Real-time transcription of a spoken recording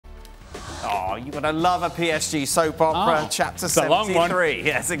Oh, you're going to love a PSG soap opera, chapter 73.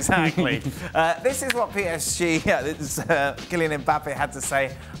 Yes, exactly. This is what PSG, Kylian Mbappe had to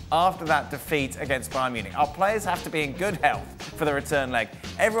say after that defeat against Bayern Munich. Our players have to be in good health for the return leg.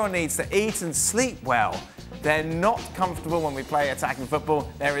 Everyone needs to eat and sleep well. They're not comfortable when we play attacking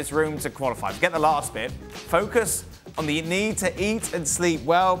football. There is room to qualify. Forget the last bit. Focus on the need to eat and sleep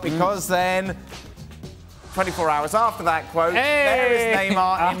well, because then 24 hours after that quote, there is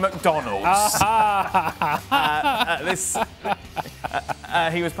Neymar in McDonald's.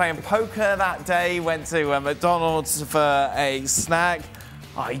 He was playing poker that day, went to McDonald's for a snack.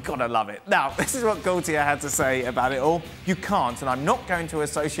 Oh, you gotta love it. Now, this is what Galtier had to say about it all. You can't, and I'm not going to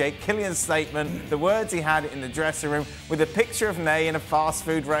associate Kylian's statement, the words he had in the dressing room, with a picture of Ney in a fast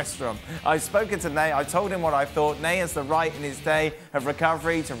food restaurant. I've spoken to Ney, I told him what I thought. Ney has the right in his day of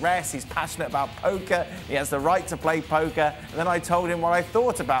recovery to rest. He's passionate about poker. He has the right to play poker. And then I told him what I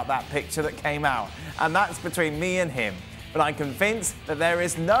thought about that picture that came out. And that's between me and him. But I'm convinced that there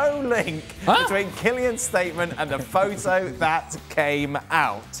is no link between Kylian's statement and the photo that came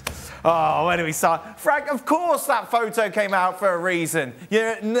out. Oh, where do we start? Frank, of course that photo came out for a reason.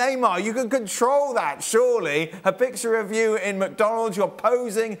 Neymar, you can control that, surely. A picture of you in McDonald's, you're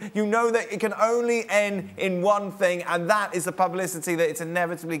posing. You know that it can only end in one thing, and that is the publicity that it's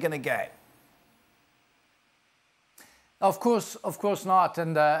inevitably going to get. Of course not,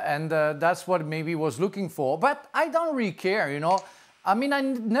 and that's what maybe was looking for. But I don't really care, you know. I mean, I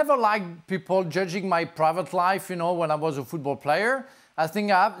never liked people judging my private life, you know, when I was a football player. I think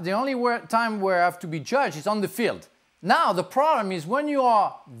the only time where I have to be judged is on the field. Now, the problem is when you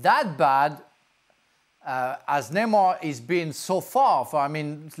are that bad, as Neymar is being so far, I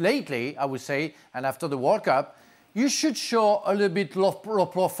mean, lately, I would say, and after the World Cup, you should show a little bit low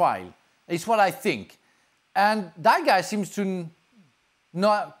profile. It's what I think. And that guy seems to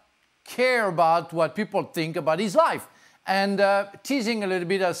not care about what people think about his life. And teasing a little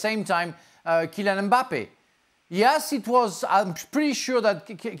bit at the same time, Kylian Mbappe. Yes, it was, I'm pretty sure that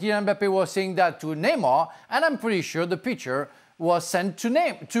Kylian Mbappe was saying that to Neymar, and I'm pretty sure the picture was sent to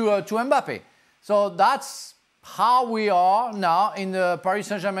Mbappe. So that's how we are now in the Paris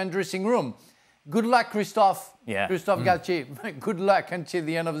Saint-Germain dressing room. Good luck, Christophe Galtier. Good luck until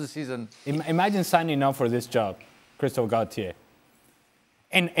the end of the season. Imagine signing up for this job, Christophe Galtier.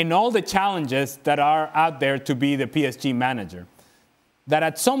 And all the challenges that are out there to be the PSG manager. That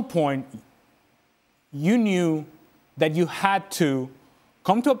at some point, you knew that you had to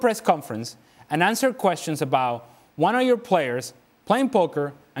come to a press conference and answer questions about one of your players playing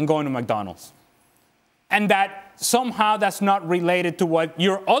poker and going to McDonald's. And that somehow that's not related to what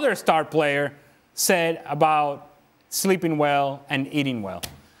your other star player said about sleeping well and eating well.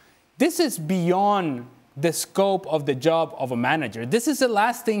 This is beyond the scope of the job of a manager. This is the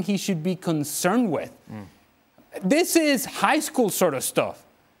last thing he should be concerned with. This is high school sort of stuff.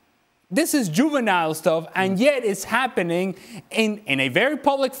 This is juvenile stuff, and yet it's happening in a very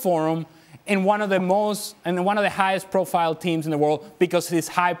public forum in one of the highest profile teams in the world because there's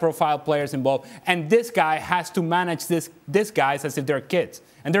high profile players involved. And this guy has to manage these guys as if they're kids.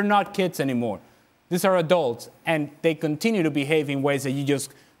 And they're not kids anymore. These are adults, and they continue to behave in ways that you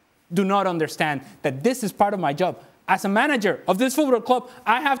just do not understand, that this is part of my job. As a manager of this football club,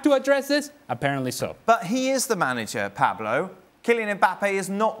 I have to address this? Apparently so. But he is the manager, Pablo. Kylian Mbappe is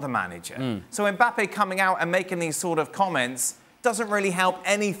not the manager. So Mbappe coming out and making these sort of comments doesn't really help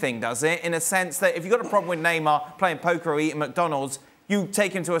anything, does it? In a sense that if you've got a problem with Neymar playing poker or eating McDonald's, you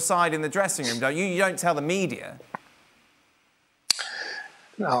take him to a side in the dressing room, don't you? You don't tell the media.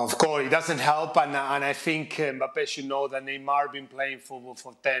 No, of course, it doesn't help, and I think Mbappe should know that Neymar has been playing football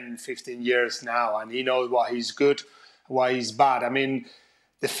for 10, 15 years now, and he knows what he's good, what he's bad. I mean,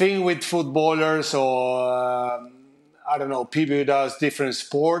 the thing with footballers or, I don't know, people who does different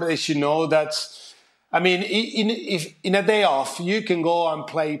sport, they should know that, I mean, in a day off, you can go and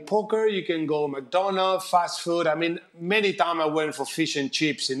play poker, you can go McDonald's, fast food. I mean, many times I went for fish and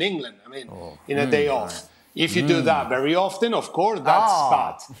chips in England, I mean, in a day off. If you do that very often, of course, that's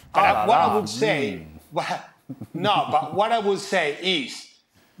bad. But what I would say, but what I would say is,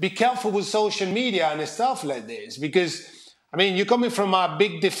 be careful with social media and stuff like this, because, I mean, you're coming from a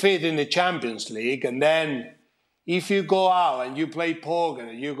big defeat in the Champions League, and then if you go out and you play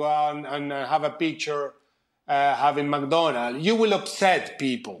poker, you go out and have a picture having McDonald's, you will upset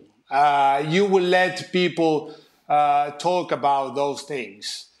people. You will let people talk about those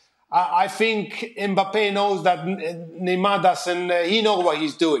things. I think Mbappe knows that Neymar doesn't. He knows what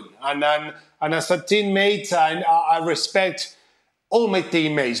he's doing, and as a teammate, I respect all my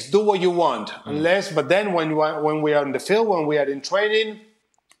teammates. Do what you want, but then when we are in the field, when we are in training,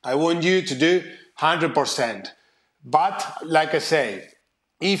 I want you to do 100%. But like I say,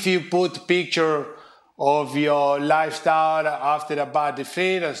 if you put picture of your lifestyle after a bad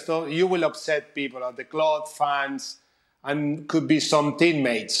defeat and stuff, you will upset people at the club, fans, and could be some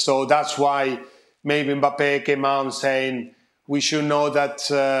teammates. So that's why maybe Mbappé came out saying we should know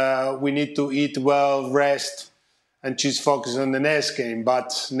that we need to eat well, rest, and just focus on the next game. But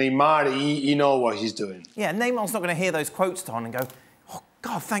Neymar, he knows what he's doing. Yeah, Neymar's not going to hear those quotes, Don, and go, oh,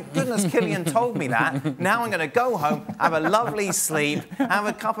 God, thank goodness Kylian told me that. Now I'm going to go home, have a lovely sleep, have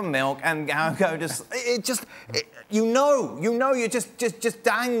a cup of milk, and go you know, you're just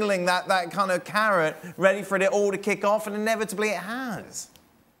dangling that kind of carrot, ready for it all to kick off, and inevitably it has.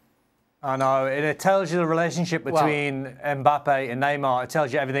 I know, and it tells you the relationship between Mbappe and Neymar. It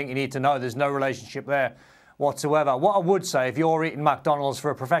tells you everything you need to know. There's no relationship there whatsoever. What I would say, if you're eating McDonald's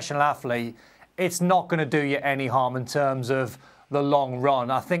for a professional athlete, it's not going to do you any harm in terms of the long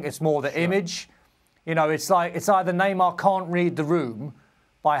run. I think it's more the image. You know, it's either Neymar can't read the room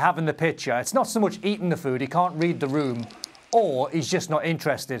by having the picture. It's not so much eating the food, he can't read the room, or he's just not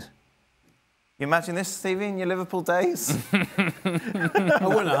interested. You imagine this, Stevie, in your Liverpool days? It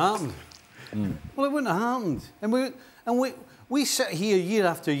wouldn't have happened. Well, it wouldn't have happened. And we sit here year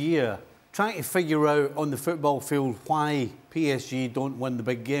after year trying to figure out on the football field why PSG don't win the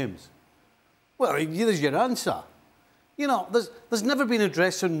big games. Well, here's your answer. You know, there's never been a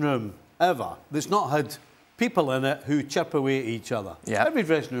dressing room ever that's not had people in it who chip away at each other. Yeah. Every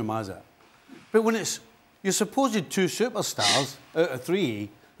dressing room has it. But when it's your supposed two superstars out of three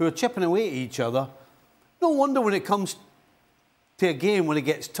who are chipping away at each other, no wonder when it comes to a game, when it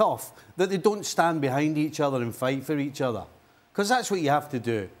gets tough, that they don't stand behind each other and fight for each other. Because that's what you have to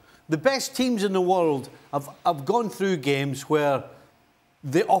do. The best teams in the world have gone through games where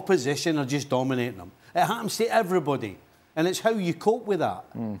the opposition are just dominating them. It happens to everybody. And it's how you cope with that.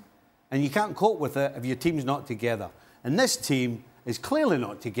 And you can't cope with it if your team's not together. And this team is clearly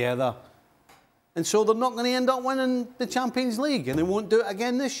not together. And so they're not going to end up winning the Champions League, and they won't do it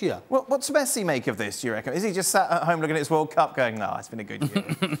again this year. Well, what's Messi make of this, do you reckon? Is he just sat at home looking at his World Cup going, no, it's been a good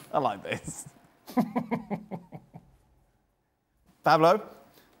year. I like this. Pablo?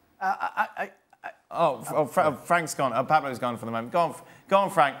 Frank's gone. Pablo's gone for the moment. Go on,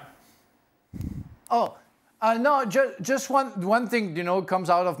 Frank. No, just one thing, you know, comes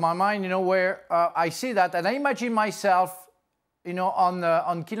out of my mind, you know, where I see that, and I imagine myself, you know, on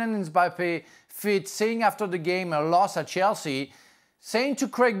Kylian Mbappé feet, saying after the game, a loss at Chelsea, saying to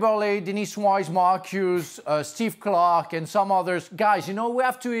Craig Burley, Dennis Wise, Marcus, Steve Clark, and some others, guys, you know, we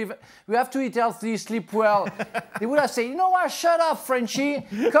have to eat healthy, sleep well. They would have said, you know what, shut up, Frenchie,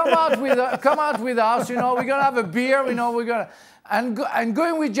 come out with us, you know, we're gonna have a beer, you know, we're gonna. And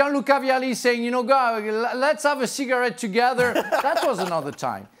going with Gianluca Vialli saying, you know, go, let's have a cigarette together. That was another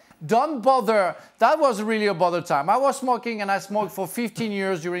time. Don't bother. That was really a bother time. I was smoking, and I smoked for 15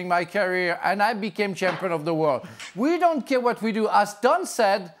 years during my career, and I became champion of the world. We don't care what we do. As Don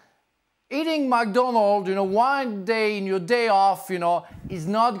said, eating McDonald's, you know, one day in your day off, you know, is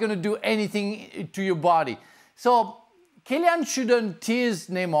not going to do anything to your body. So Kylian shouldn't tease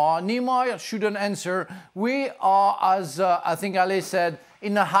Neymar. Neymar shouldn't answer. We are, as I think Ale said,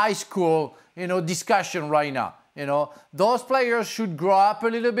 in a high school, you know, discussion right now. You know, those players should grow up a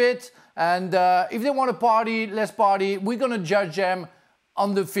little bit, and if they want to party, let's party. We're going to judge them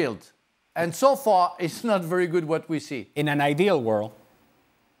on the field. And so far, it's not very good what we see. In an ideal world,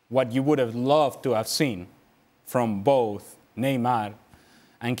 what you would have loved to have seen from both Neymar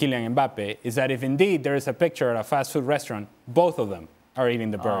and Kylian Mbappe is that if indeed there is a picture at a fast food restaurant, both of them are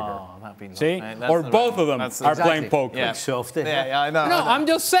eating the burger. Oh, that'd be nice. See? Or both of them are playing poker. Yeah. Yeah, I know. No, I'm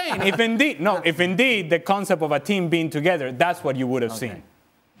just saying, if indeed the concept of a team being together, that's what you would have seen.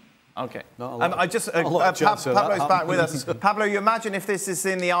 Okay. Pablo's back with us. Pablo, you imagine if this is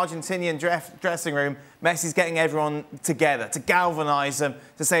in the Argentinian dressing room, Messi's getting everyone together to galvanise them,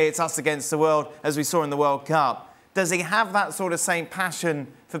 to say it's us against the world, as we saw in the World Cup. Does he have that sort of same passion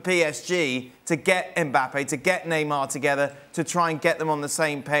for PSG to get Mbappe, to get Neymar together, to try and get them on the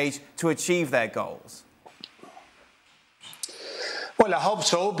same page to achieve their goals? Well, I hope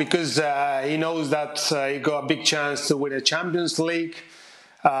so, because he knows that he got a big chance to win a Champions League.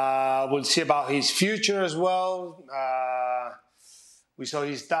 We'll see about his future as well. We saw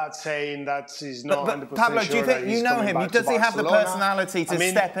his dad saying that he's not 100% Pablo, sure do you think you know him? Does he have the personality to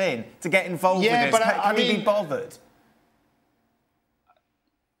step in, to get involved with this? Can he be bothered?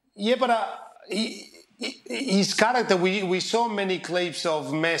 Yeah, but his character, we saw many clips of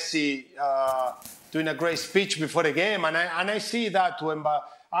Messi doing a great speech before the game, and I see that to Mbappe.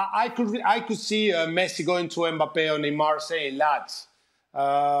 I could see Messi going to Mbappe or Neymar saying, lads,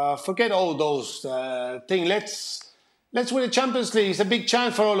 Forget all those things. Let's win the Champions League. It's a big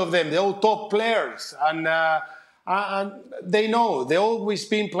chance for all of them. They're all top players, and they know they've always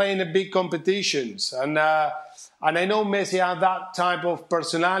been playing in big competitions. And I know Messi had that type of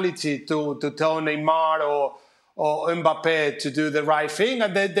personality to tell Neymar or Mbappe to do the right thing,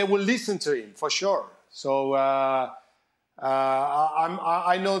 and they will listen to him for sure. So I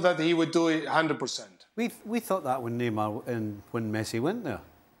know that he would do it 100%. We thought that when Neymar and when Messi went there.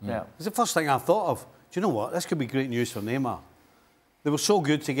 Yeah. It's the first thing I thought of. Do you know what? This could be great news for Neymar. They were so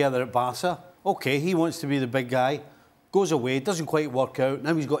good together at Barca. Okay, he wants to be the big guy. Goes away, doesn't quite work out.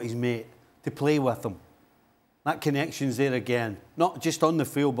 Now he's got his mate to play with him. That connection's there again. Not just on the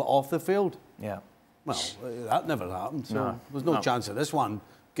field, but off the field. Yeah. Well, that never happened. So there's no chance of this one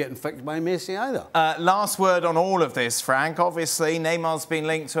getting fixed by Messi either. Last word on all of this, Frank. Obviously, Neymar's been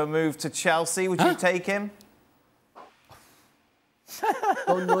linked to a move to Chelsea. Would you take him?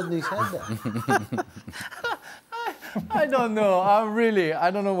 Don't nod his head there. I don't know.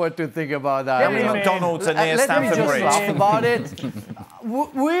 I don't know what to think about that. How many McDonald's are near Stamford Let me Bridge? just laugh about it.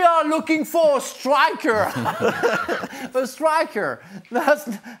 We are looking for a striker. A striker.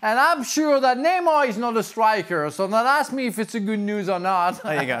 And I'm sure that Neymar is not a striker. So don't ask me if it's a good news or not.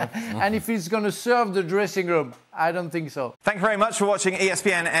 There you go. And if he's going to serve the dressing room. I don't think so. Thank you very much for watching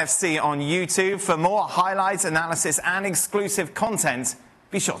ESPN FC on YouTube. For more highlights, analysis and exclusive content,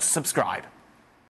 be sure to subscribe.